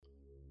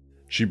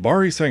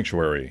Shibari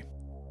Sanctuary.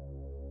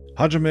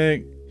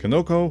 Hajime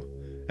Kanoko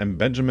and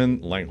Benjamin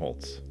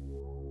Langholtz.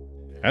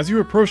 As you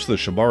approach the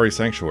Shibari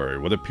Sanctuary,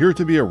 what appeared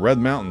to be a red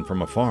mountain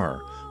from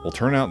afar will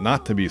turn out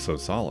not to be so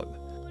solid,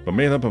 but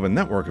made up of a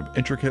network of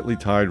intricately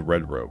tied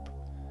red rope.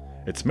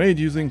 It's made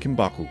using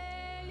kimbaku,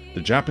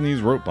 the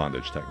Japanese rope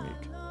bondage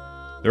technique.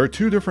 There are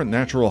two different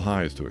natural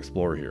highs to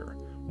explore here,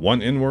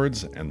 one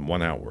inwards and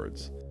one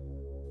outwards.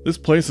 This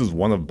place is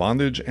one of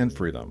bondage and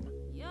freedom,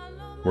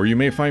 where you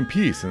may find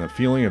peace in a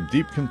feeling of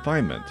deep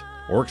confinement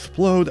or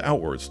explode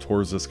outwards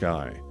towards the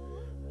sky.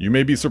 You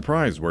may be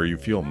surprised where you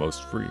feel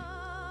most free.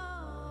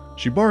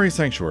 Shibari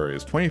Sanctuary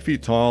is 20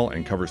 feet tall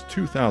and covers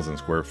 2,000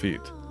 square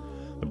feet.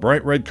 The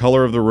bright red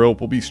color of the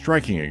rope will be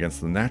striking against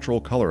the natural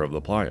color of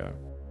the playa.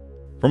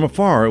 From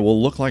afar, it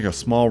will look like a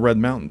small red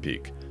mountain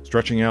peak,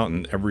 stretching out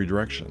in every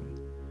direction.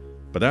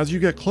 But as you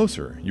get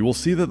closer, you will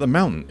see that the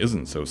mountain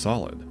isn't so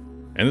solid,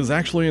 and is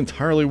actually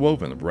entirely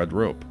woven of red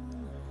rope.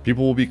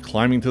 People will be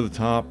climbing to the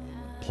top,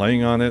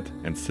 playing on it,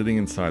 and sitting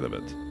inside of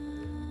it.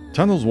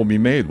 Tunnels will be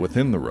made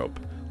within the rope,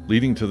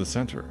 leading to the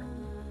center.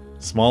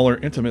 Smaller,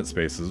 intimate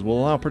spaces will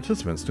allow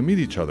participants to meet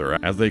each other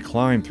as they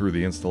climb through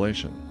the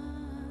installation.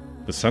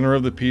 The center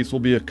of the piece will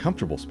be a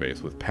comfortable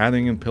space with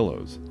padding and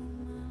pillows.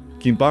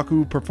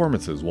 Kinbaku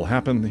performances will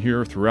happen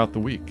here throughout the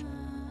week.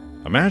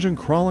 Imagine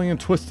crawling and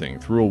twisting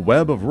through a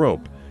web of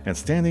rope and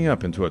standing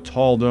up into a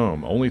tall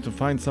dome only to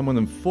find someone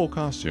in full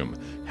costume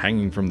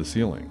hanging from the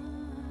ceiling.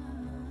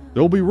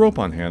 There will be rope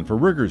on hand for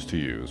riggers to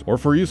use or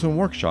for use in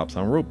workshops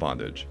on rope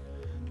bondage.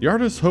 The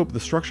artists hope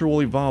the structure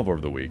will evolve over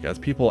the week as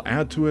people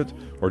add to it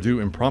or do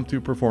impromptu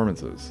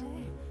performances.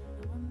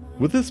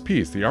 With this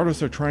piece, the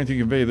artists are trying to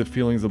convey the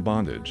feelings of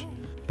bondage,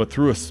 but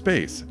through a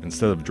space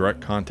instead of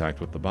direct contact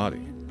with the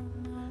body.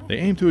 They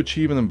aim to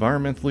achieve an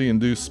environmentally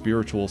induced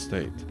spiritual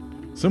state,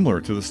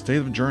 similar to the state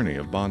of journey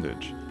of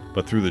bondage,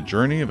 but through the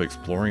journey of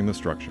exploring the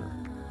structure.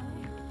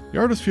 The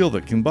artists feel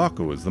that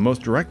Kinbaku is the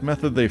most direct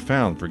method they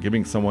found for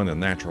giving someone a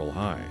natural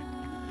high.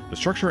 The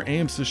structure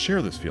aims to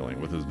share this feeling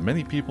with as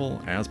many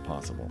people as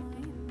possible.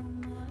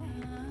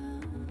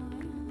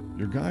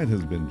 Your guide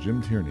has been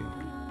Jim Tierney,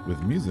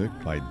 with music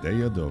by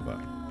Deya Dova.